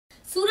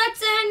સુરત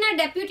શહેરના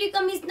deputy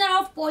commissioner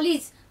of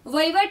police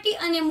વહીવટી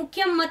અને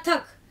મુખ્ય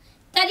મથક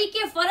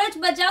તરીકે ફરજ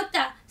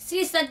બજાવતા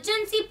શ્રી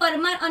સજ્જનસિંહ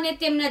પરમાર અને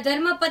તેમના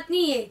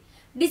ધર્મપત્નીએ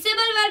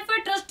ડિસેબલ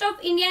વેલફેર ટ્રસ્ટ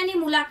ઓફ ઇન્ડિયાની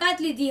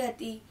મુલાકાત લીધી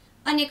હતી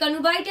અને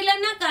કનુભાઈ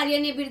ટેલરના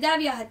કાર્યને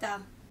બિરદાવ્યા હતા.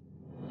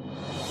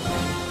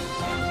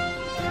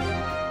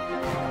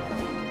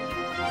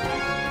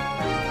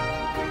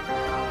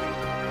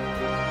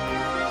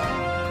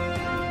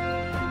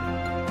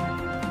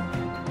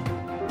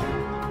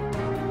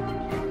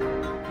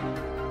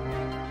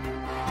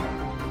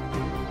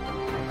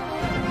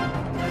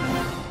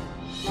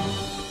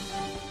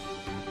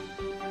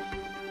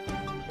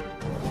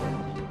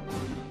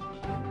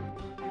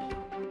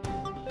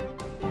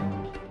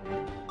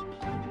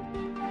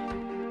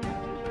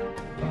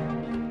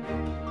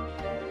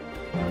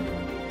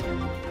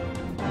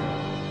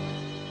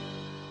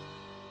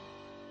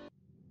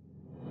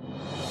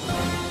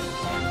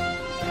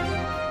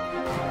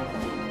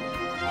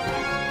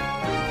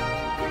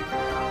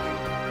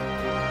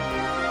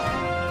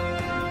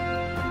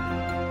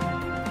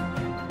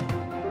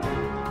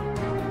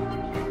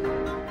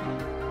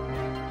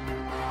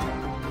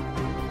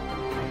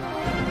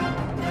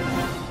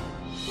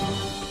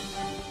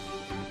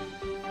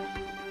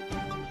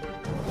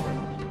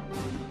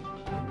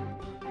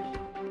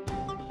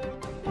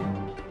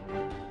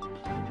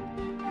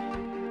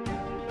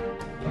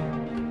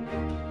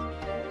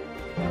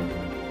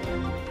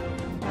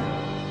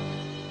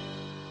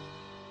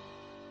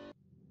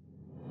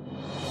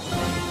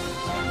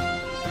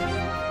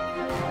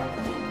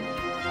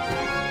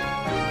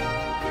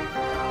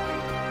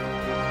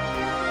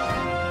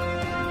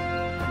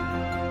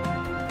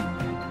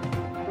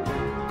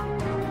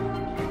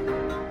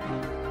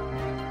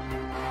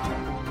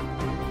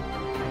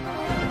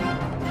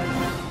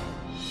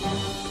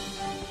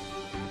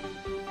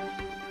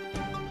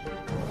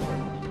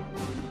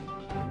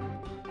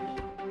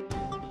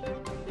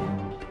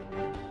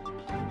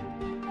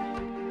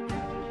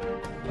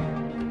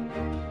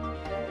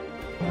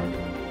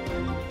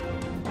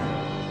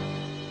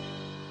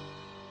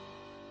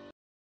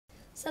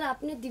 સર,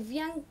 આપને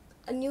દિવ્યાંગ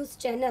ન્યૂઝ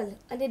ચેનલ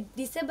અને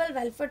ડિસેબલ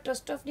વેલફેર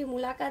ટ્રસ્ટ ઓફની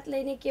મુલાકાત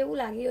લઈને કેવું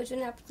લાગ્યું છે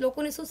અને આપ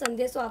લોકોને શું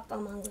સંદેશો આપવા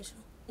માંગો છો?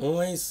 હું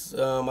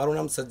અહીં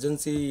મારું નામ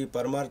સજ્જનસિંહ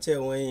પરમાર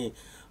છે. હું અહીં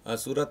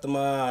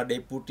સુરતમાં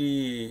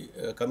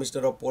ડેપ્યુટી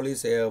કમિશનર ઓફ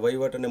પોલીસ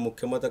વહીવટ અને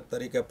મુખ્ય મથક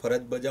તરીકે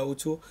ફરજ બજાવું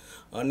છું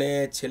અને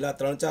છેલ્લા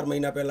 3-4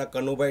 મહિના પહેલાં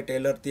કનુભાઈ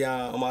ટેલર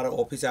ત્યાં અમારા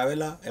ઓફિસે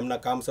આવેલા એમના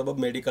કામ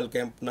સબબ મેડિકલ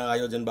કેમ્પના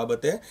આયોજન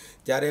બાબતે.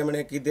 ત્યારે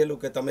એમણે કીધેલું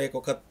કે તમે એક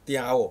વખત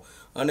ત્યાં આવો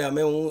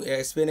અને હું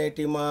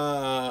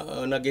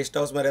એસપીએનઆઈટીમાં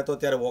ગેસ્ટ હાઉસમાં રહેતો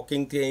ત્યારે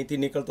વોકિંગથી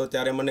અહીંથી નીકળતો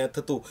ત્યારે મને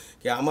થતું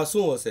કે આમાં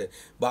શું હશે.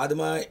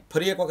 બાદમાં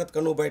ફરી એક વખત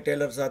કનુભાઈ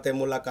ટેલર સાથે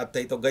મુલાકાત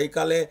થઈ તો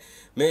ગઈકાલે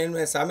મેં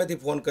એમને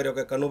સામેથી ફોન કર્યો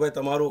કે કનુભાઈ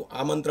તમારું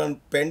આમંત્રણ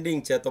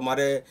પેન્ડિંગ છે તો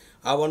મારે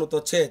આવવાનું તો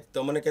છે જ.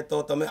 તો મને કે તો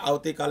તમે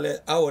આવતીકાલે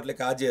આવો એટલે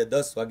કે આજે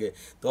 10 વાગે.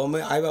 તો અમે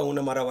આવ્યા હું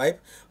ને મારા વાઈફ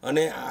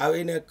અને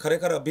આવીને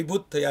ખરેખર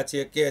અભિભૂત થયા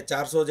છીએ કે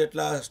 400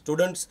 જેટલા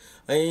સ્ટુડન્ટ્સ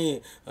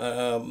અહીં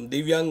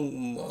દિવ્યાંગ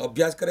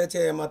અભ્યાસ કરે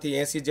છે. એમાંથી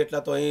 80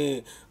 જેટલા તો અહીં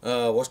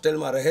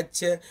હોસ્ટેલમાં રહે જ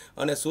છે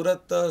અને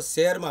સુરત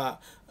શહેરમાં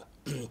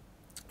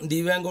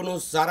દિવ્યાંગોનું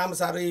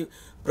સારામાં સારી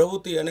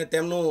પ્રવૃત્તિ અને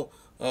તેમનું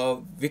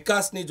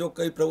વિકાસની જો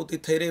કંઈ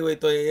પ્રવૃત્તિ થઈ રહી હોય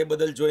તો એ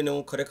બદલ જોઈને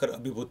હું ખરેખર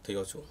અભિભૂત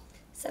થયો છું.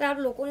 સર, આપ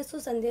લોકોને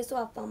શું સંદેશો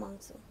આપવા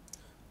માંગશો?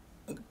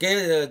 કે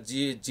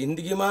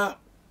જિંદગીમાં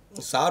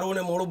સારું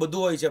અને મોડું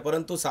બધું હોય છે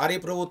પરંતુ સારી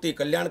પ્રવૃત્તિ,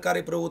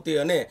 કલ્યાણકારી પ્રવૃત્તિ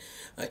અને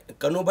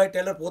કનુભાઈ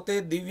ટેલર પોતે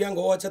દિવ્યાંગ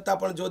હોવા છતાં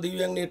પણ જો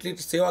દિવ્યાંગની એટલી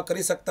સેવા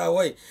કરી શકતા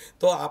હોય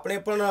તો આપણે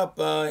પણ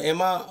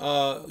એમાં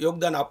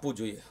યોગદાન આપવું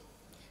જોઈએ.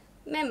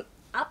 મેમ,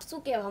 આપ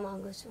શું કહેવા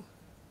માંગો છો?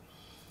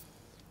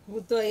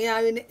 હું તો અહીંયા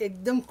આવીને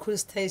એકદમ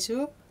ખુશ થઈ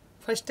છું.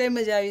 ફર્સ્ટ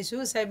ટાઈમ જ આવી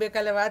છું. સાહેબે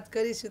કાલે વાત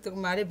કરી છે તો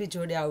મારે બી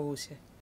જોડે આવવું છે.